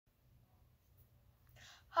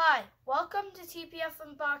Hi, welcome to TPF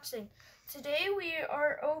Unboxing. Today we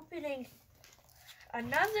are opening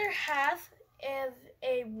another half of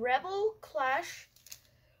a Rebel Clash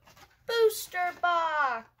booster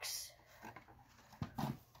box.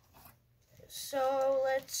 So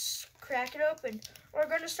let's crack it open. We're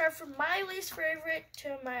going to start from my least favorite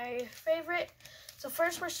to my favorite. So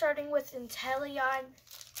first we're starting with Inteleon.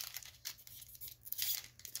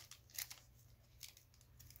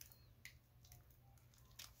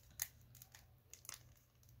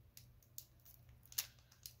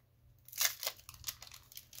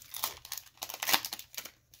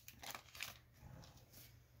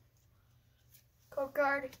 Code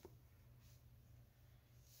card.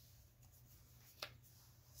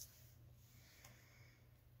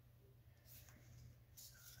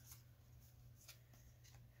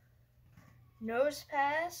 Nose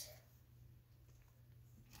pass.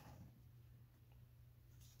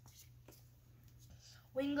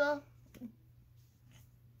 Wingull.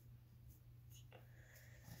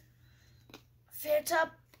 Phantom.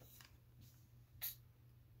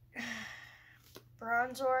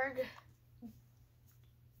 Bronzorg.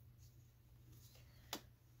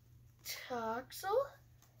 Toxel.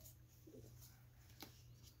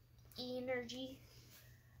 Energy.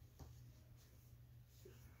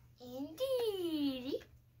 Indeed.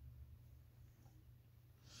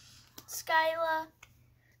 Skyla.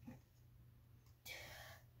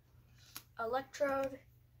 Electrode.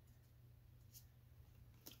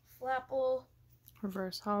 Flapple.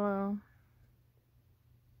 Reverse hollow.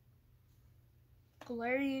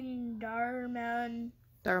 Galarian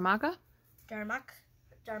Darumaka?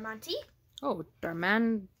 Darmanti? Oh,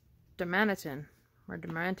 Darmanitan. Or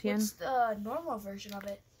Darmanitan? What's the normal version of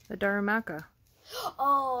it? The Darumaka.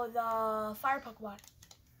 Oh, the fire Pokemon.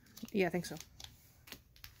 Yeah, I think so.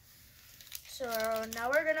 So now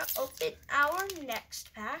we're gonna open our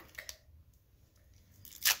next pack.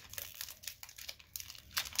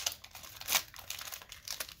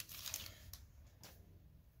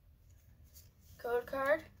 Code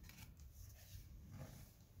card.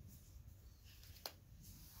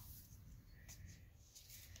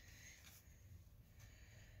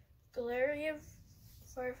 Galarian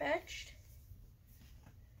Farfetch'd.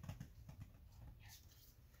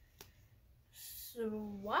 So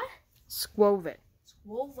what? Skwovet.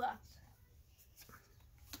 Swova.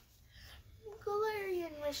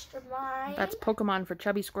 Galarian Mr. Mime. That's Pokemon for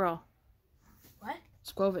Chubby Squirrel. What?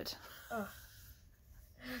 Skwovet. Oh.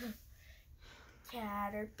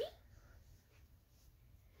 Caterpie.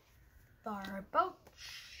 Barboach.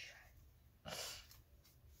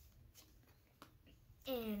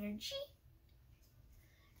 Energy.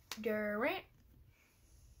 Durant.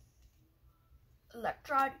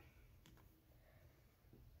 Electrode.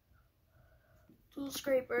 Tool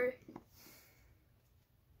Scraper.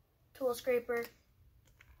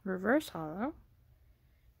 Reverse hollow.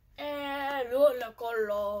 And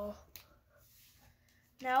Olacolo.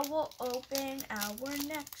 Now we'll open our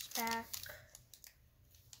next pack.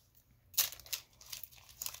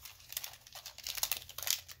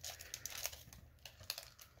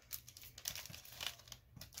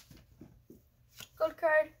 Gold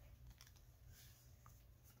card.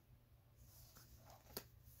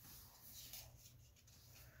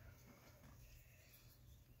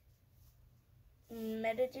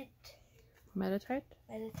 Meditate.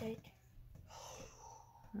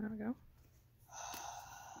 There we go.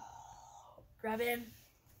 Robin.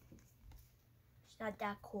 It's not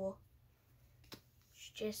that cool. It's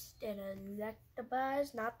just an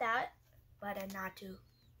Electabuzz. Not that, but a Natu.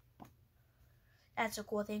 That's a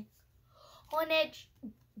cool thing. Hornage.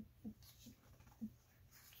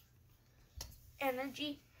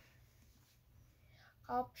 Energy.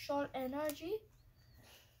 Optional energy.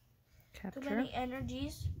 Capture. Too many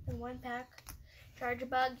energies in one pack.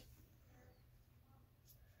 Chargebug.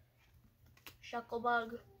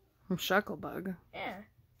 Shucklebug. Shucklebug. Yeah.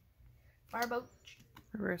 Barboach.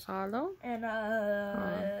 Reverse hollow. And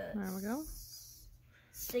there we go.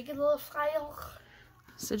 Sigilif.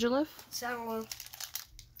 Sigilif.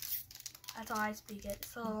 That's how I speak it.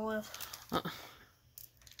 Sigilif.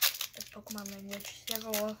 It's Pokemon language.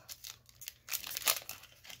 Sigilif.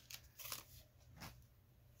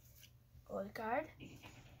 Gold card.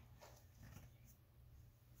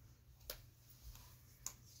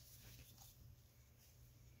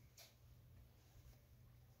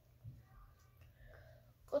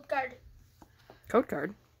 Gold card. Code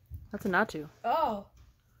card. That's a Natu. Oh.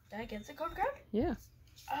 Did I get the code card? Yeah.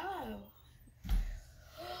 Oh.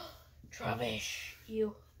 Rubbish.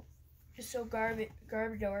 You. You're so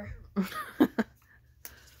Garbodor.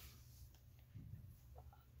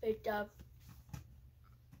 Picked up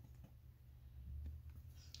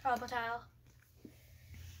Hobotile,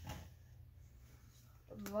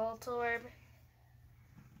 Voltorb,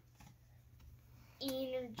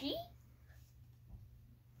 Energy,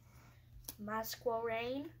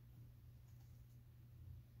 Masquerain,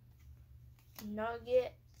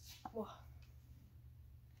 Nugget,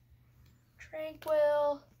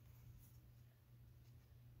 Tranquil,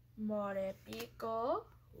 Morpeko,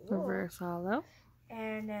 Reverse hollow.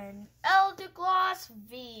 and then Eldergloss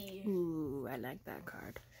V. Ooh, I like that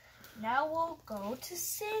card. Now we'll go to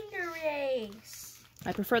Cinderace.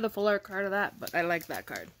 I prefer the full art card of that, but I like that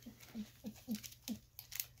card.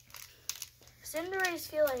 Cinderace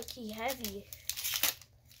feel like he heavy.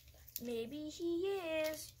 Maybe he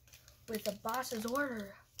is with the boss's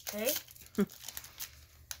order. Okay?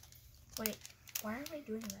 Wait, why am I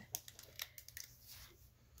doing that?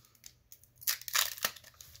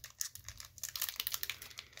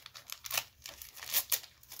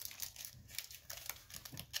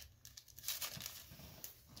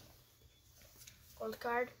 Gold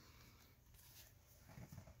card.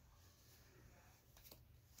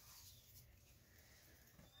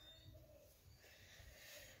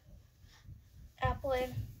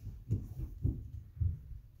 Applin.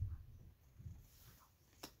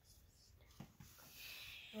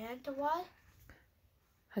 And what?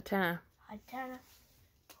 Hatena. Hatana.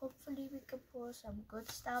 Hopefully we can pull some good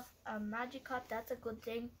stuff. Magikarp, that's a good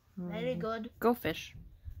thing. Very good. Go fish.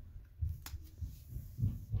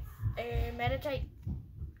 A Meditite.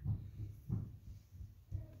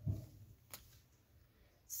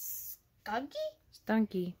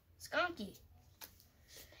 Stunky. Skunky.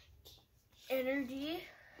 Energy.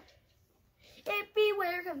 It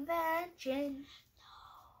Beware Convention.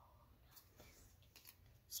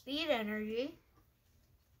 Speed Energy.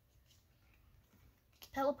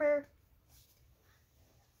 Pelipper.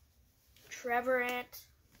 Trevenant.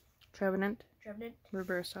 Trevenant.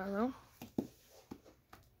 Reverse hollow.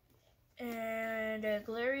 And a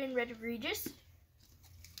Galarian Red Regis.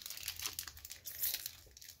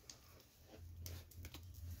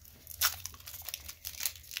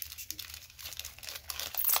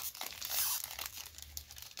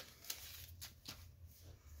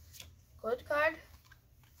 Gold card.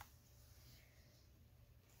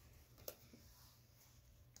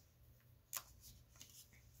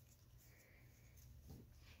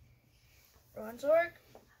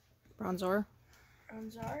 Bronzor.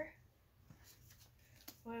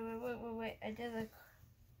 Wait. I did the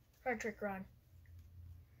card trick run.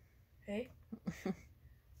 Okay.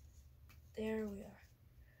 There we are.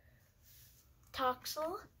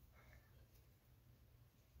 Toxel.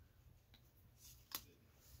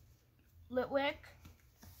 Litwick.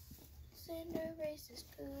 Cinderace is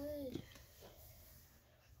good.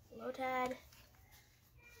 Lotad.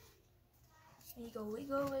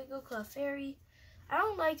 Wiggle, Clefairy. I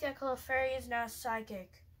don't like that Clefairy is now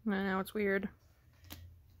psychic. I know, it's weird.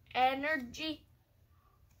 Energy.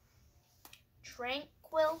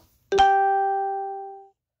 Tranquil.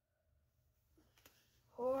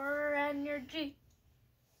 Horror Energy.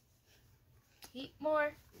 Eat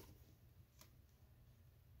more.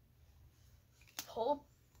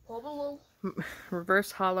 Hobble.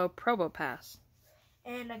 Reverse hollow Probopass.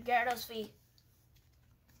 And a Gyarados V.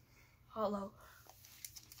 Hollow.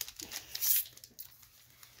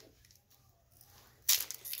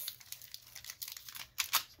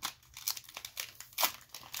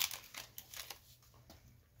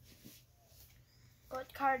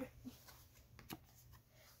 Good card.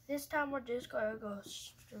 This time we're just gonna go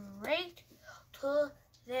straight to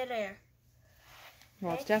the rare.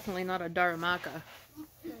 Well, it's definitely not a Darumaka.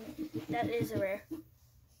 That is a rare.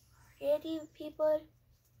 Ready, people?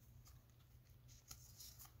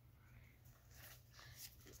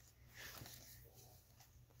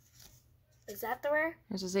 Is that the rare?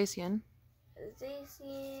 There's a Zacian.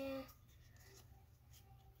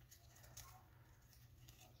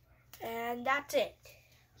 And that's it.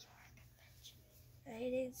 I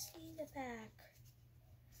didn't see the back.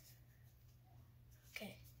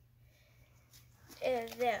 Okay. And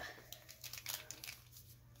there.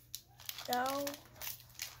 Now,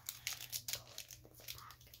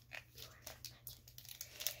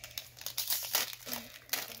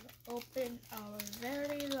 open our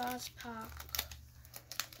very last pack.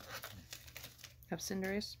 Have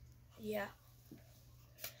Cinderace. Yeah.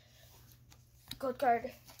 Good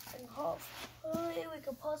card. And hopefully we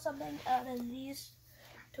can pull something out of these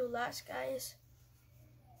two last guys.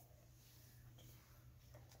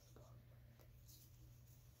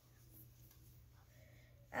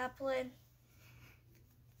 Applin.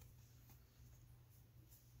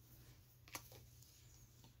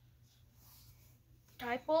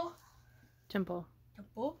 Typal. Temple.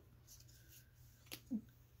 Bull.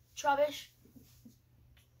 Trubbish.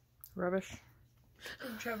 Rubbish.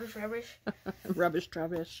 Rubbish.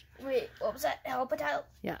 Rubbish. Wait, what was that? Helipatile?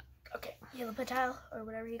 Yeah. Okay, helipatile, or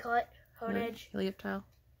whatever you call it. Honedge. Helioptile.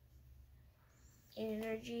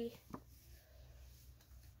 Energy.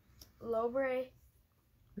 Lobre.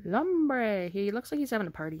 Lumbre. He looks like he's having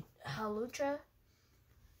a party. Halucha.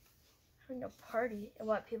 Having a party. And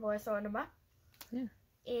what, people are throwing him up? Yeah.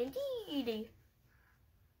 Indeed.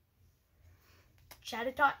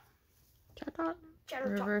 Chattatot. Chatot.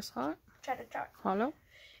 Chattatot. Reverse hot. Chattatot. Hollow.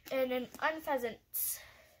 And an unpheasant.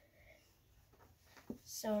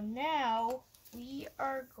 So now we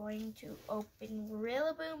are going to open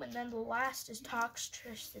Rillaboom, and then the last is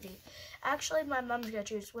Toxtricity. Actually, my mom's gonna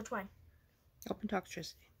choose which one. Open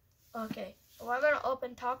Toxtricity. Okay, so we're gonna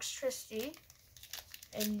open Toxtricity,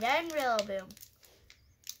 and then Rillaboom.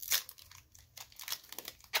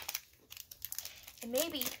 And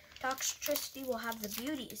maybe Toxtricity will have the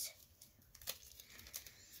beauties.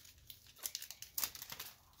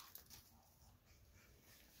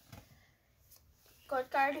 Code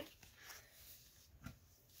card.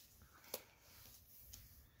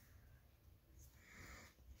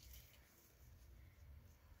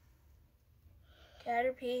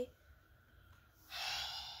 Caterpie.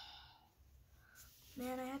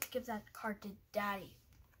 Man, I have to give that card to Daddy.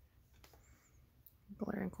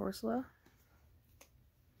 Galarian Corsola.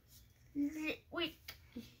 Wait.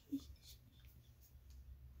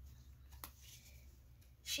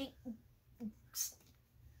 She.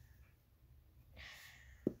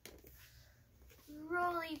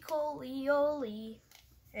 Roly-coly-oly.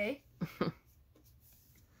 Hey.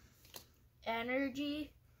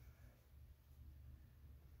 Energy.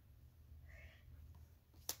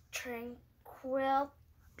 Tranquil.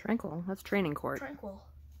 That's Training Court. Tranquil.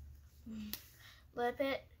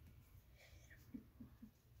 Lippet.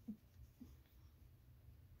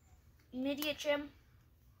 Mediachim.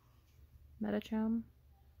 Metacham.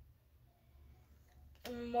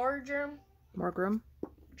 Morgerm. Morgrim.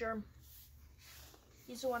 Germ.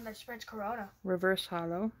 He's the one that spreads corona. Reverse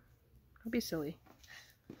hollow. Don't be silly.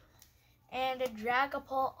 And a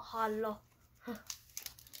Dragapult Hollow. It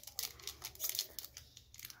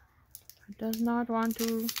does not want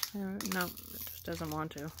to. No, it just doesn't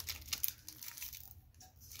want to.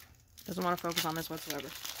 Doesn't want to focus on this whatsoever.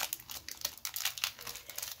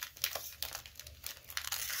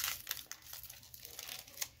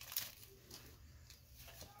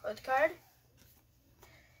 Code card.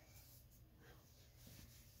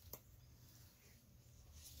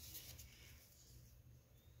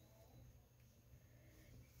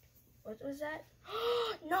 What was that?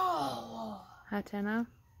 No! Hatena.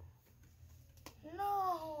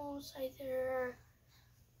 No, Scyther.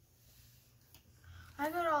 I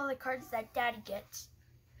got all the cards that Daddy gets.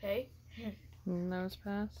 Okay? Nose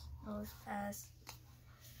pass. Nose pass.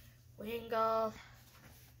 Wingull.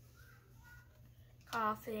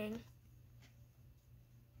 Coughing.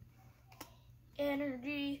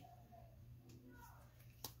 Energy.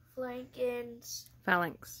 Flankins.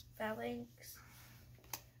 Phalanx. Phalanx.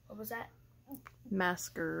 What was that?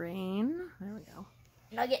 Masquerain. There we go.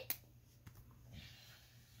 Nugget.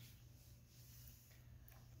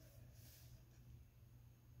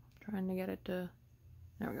 Trying to get it to.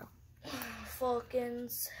 There we go.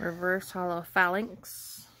 Falcons. Reverse hollow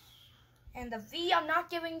phalanx. And the V I'm not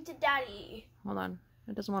giving to Daddy. Hold on.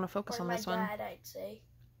 It doesn't want to focus Or on my this one. dad, I'd say.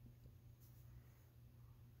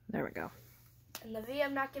 There we go. And the V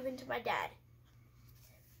I'm not giving to my dad.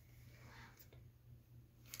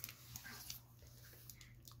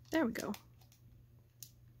 There we go.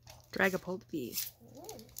 Dragapult V. Ooh.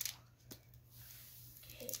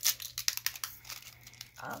 Okay.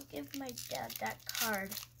 I'll give my dad that card.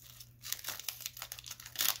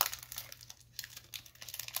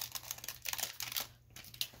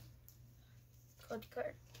 Code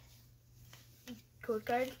card. Code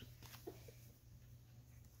card.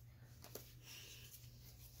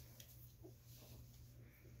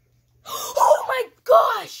 Oh my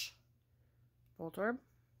gosh! Voltorb.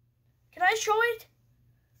 Can I show it?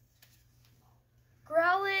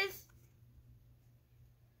 Growlithe.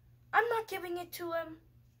 I'm not giving it to him.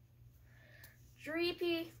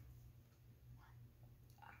 Dreepy.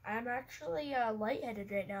 I'm actually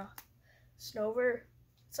lightheaded right now. Snover.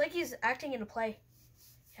 It's like he's acting in a play.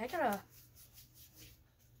 I gotta.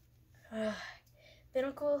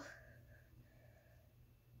 Pinnacle.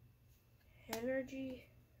 Energy.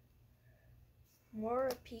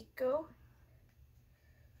 Morpeko.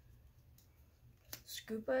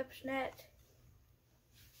 Scoop Up Net.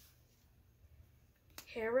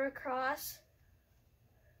 Heracross.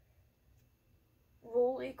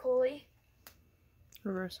 Roly-Coly.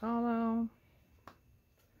 Reverse hollow.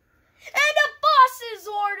 And a boss's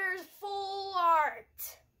orders full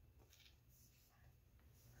art.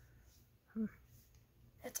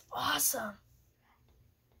 It's awesome.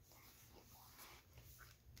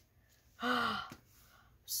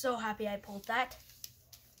 So happy I pulled that.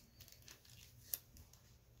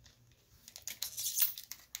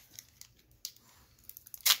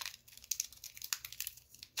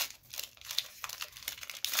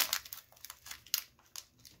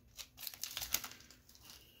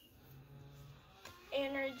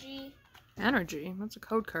 Energy. Energy? That's a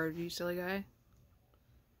code card, you silly guy.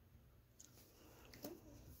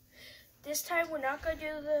 This time we're not going to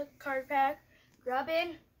do the card pack.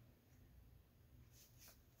 Robin.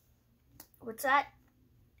 What's that?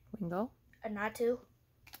 Wingull. A Natu.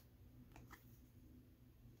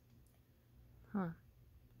 Huh.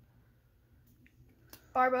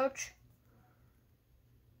 Barboach.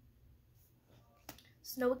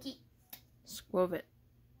 Snowky. Squovit.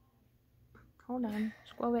 Hold on.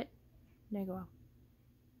 Squovit. There you go.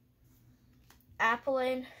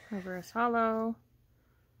 Applin. Reverse hollow.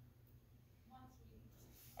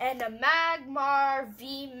 And a Magmar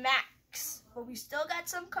V Max. But we still got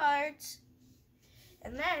some cards.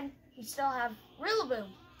 And then we still have Rillaboom.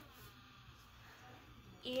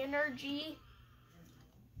 Energy.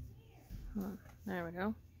 There we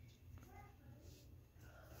go.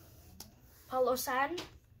 Palossand.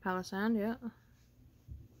 Palossand, yeah.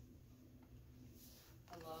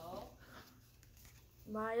 Hello?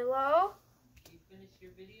 Milo. You finished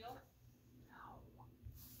your video?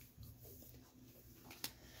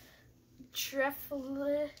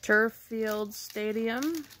 Turffield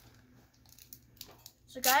Stadium.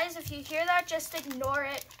 So guys, if you hear that, just ignore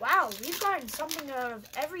it. Wow, we've gotten something out of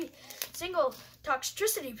every single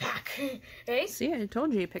Toxtricity pack. Hey? See, I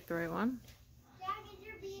told you picked the right one. Dad, is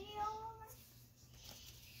your video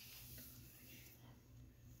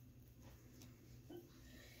over?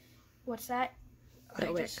 What's that?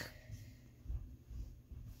 Belwick.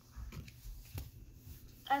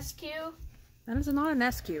 SQ. That is not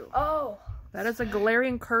an SQ. Oh. That is a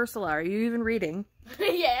Galarian Cursula. Are you even reading?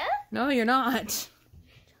 Yeah? No, you're not.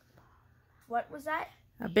 What was that?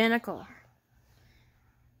 A Binnacle.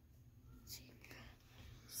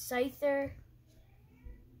 Scyther.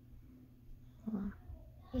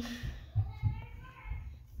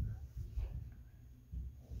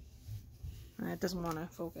 It doesn't want to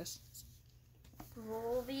focus.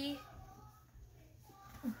 Volby.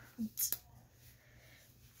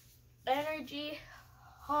 Energy.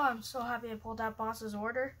 Oh, I'm so happy I pulled that boss's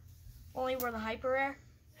order. Only were the hyper rare.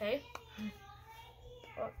 Hey.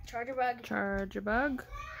 Oh, Charger Bug. Charger Bug.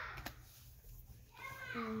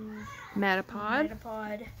 Metapod.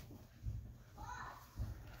 Metapod.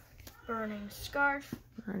 Burning Scarf.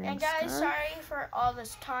 Burning And guys, Scarf. sorry for all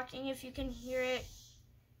this talking if you can hear it.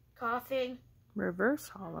 Coughing. Reverse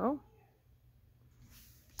hollow.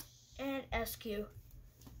 And SQ.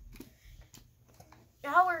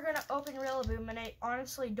 Now we're going to open Rillaboom, and I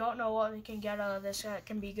honestly don't know what we can get out of this that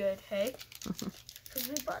can be good, hey? Because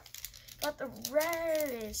we got the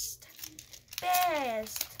rarest,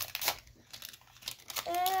 best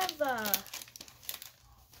ever.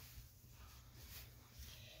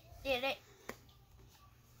 Did it.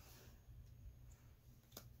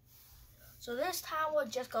 So this time we're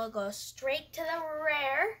just going to go straight to the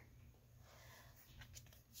rare.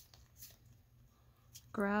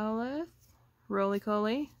 Growlithe.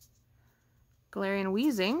 Roly-Coly. Galarian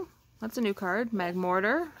Weezing. That's a new card.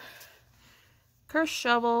 Magmortar. Curse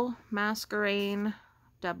Shovel. Masquerain.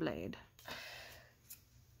 Doublade.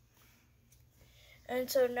 And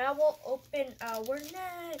so now we'll open our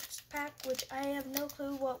next pack, which I have no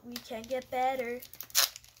clue what we can get better.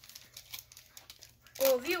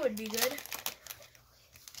 Well, a view would be good.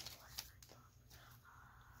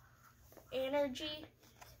 Energy.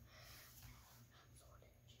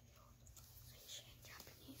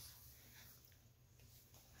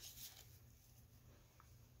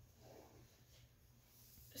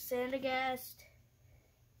 Sandagast.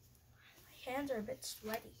 My hands are a bit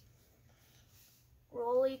sweaty.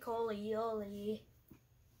 Roly-Coly.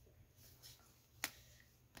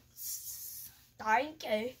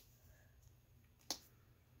 Steinke.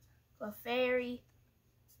 Clefairy.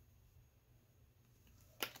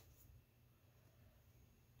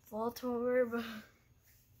 Voltorb.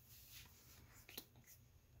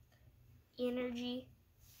 Energy.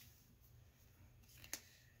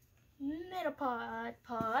 Metapod.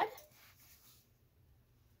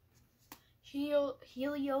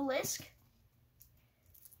 Heliolisk.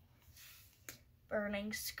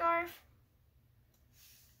 Burning Scarf.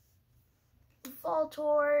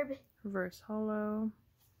 Voltorb, Reverse Hollow.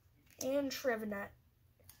 and Trevenant.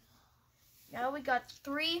 Now we got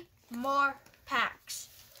 3 more packs.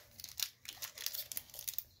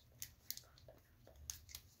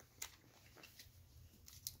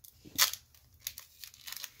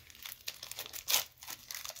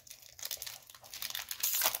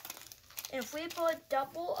 And if we pull a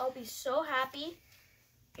double, I'll be so happy.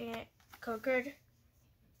 And code.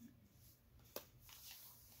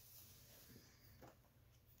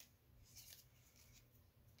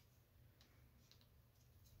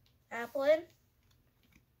 Applin.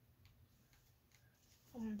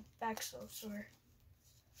 My back's so sore.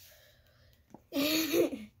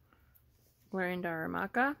 Glaring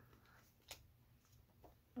Darumaka.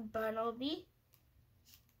 Bunnelby.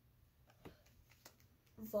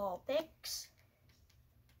 Vulpix.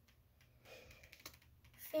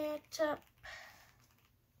 Phantom.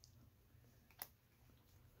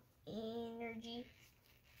 Energy.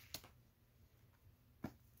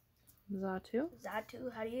 Xatu.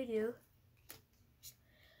 Xatu, how do you do?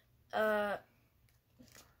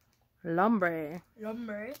 Lombre.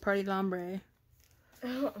 Lumber. Party Lombre.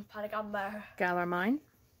 Paragamba. Galarmine.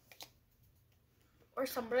 Or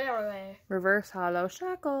sombrero. Reverse Hollow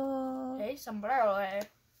Shackle. Hey, sombrero. Of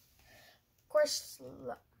course,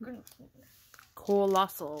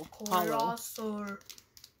 Colossal Hollow. Colossal.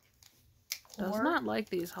 Does not like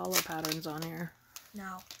these hollow patterns on here.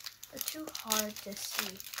 No, they're too hard to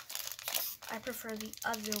see. I prefer the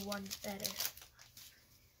other one better.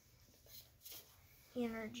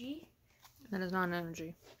 Energy. That is not an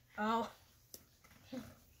energy. Oh.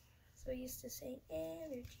 So used to saying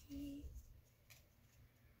energy.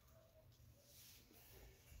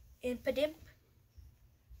 Impidimp.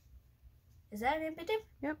 Is that an Impidimp?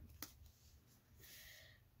 Yep.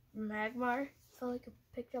 Magmar. I felt like I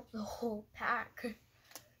picked up the whole pack.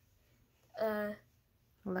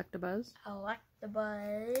 Electabuzz.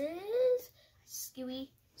 Electabuzz.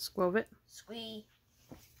 Skewy. Squovit. Squee.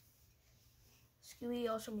 Skewy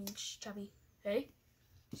also means chubby. Hey?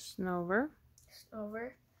 Snover.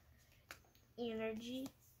 Snover. Energy.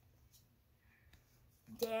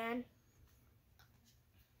 Dan.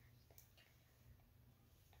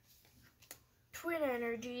 Twin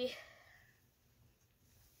Energy.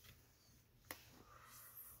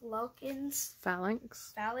 Falcons.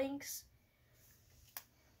 Phalanx. Phalanx.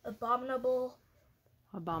 Abominable.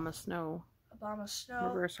 Obama Snow. Obama Snow.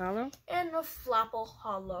 Reverse Hollow. And a Flapple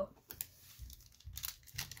Hollow.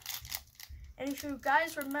 And if you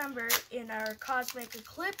guys remember in our Cosmic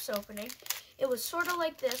Eclipse opening, it was sort of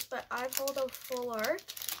like this, but I pulled a full art.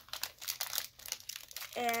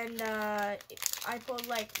 And I pulled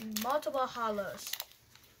like multiple hollows.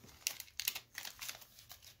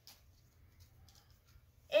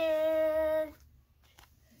 And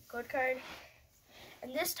code card.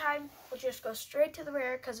 And this time, we'll just go straight to the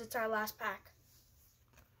rare because it's our last pack.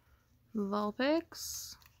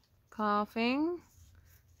 Vulpix. Coughing.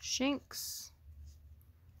 Shinx.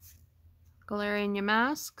 Galarian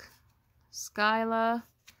Yamask. Skyla.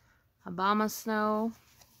 Obama Snow.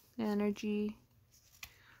 Energy.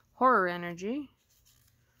 Horror Energy.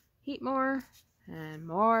 Heatmore. And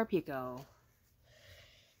more Pico.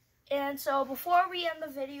 And so before we end the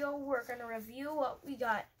video, we're going to review what we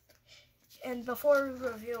got. And before we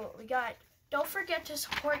review what we got, don't forget to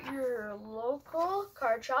support your local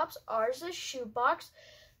card shops. Ours is Shoebox.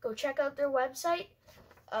 Go check out their website,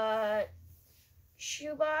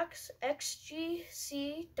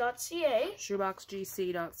 shoeboxxgc.ca.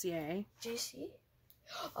 Shoeboxgc.ca. GC?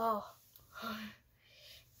 Oh.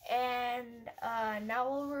 And now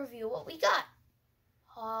we'll review what we got.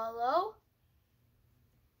 Hollow.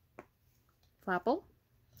 Flapple.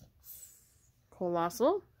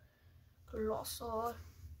 Colossal. Colossal.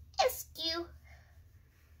 SQ.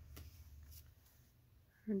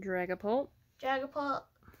 Dragapult. Dragapult.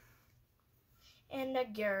 And a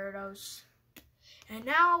Gyarados. And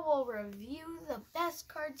now we'll review the best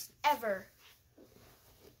cards ever.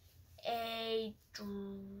 A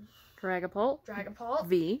Dragapult. Dragapult.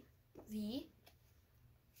 V. V.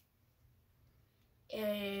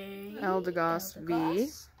 A Eldegoss V.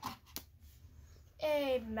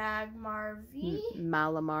 A Magmar V.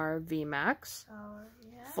 Malamar V Max. Oh,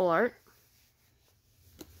 yeah. Full art.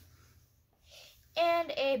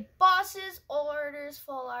 And a Boss's Orders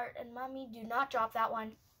full art. And mommy, do not drop that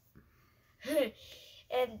one.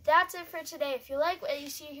 And that's it for today. If you like what you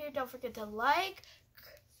see here, don't forget to like,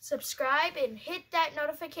 subscribe, and hit that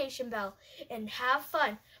notification bell. And have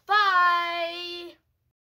fun. Bye!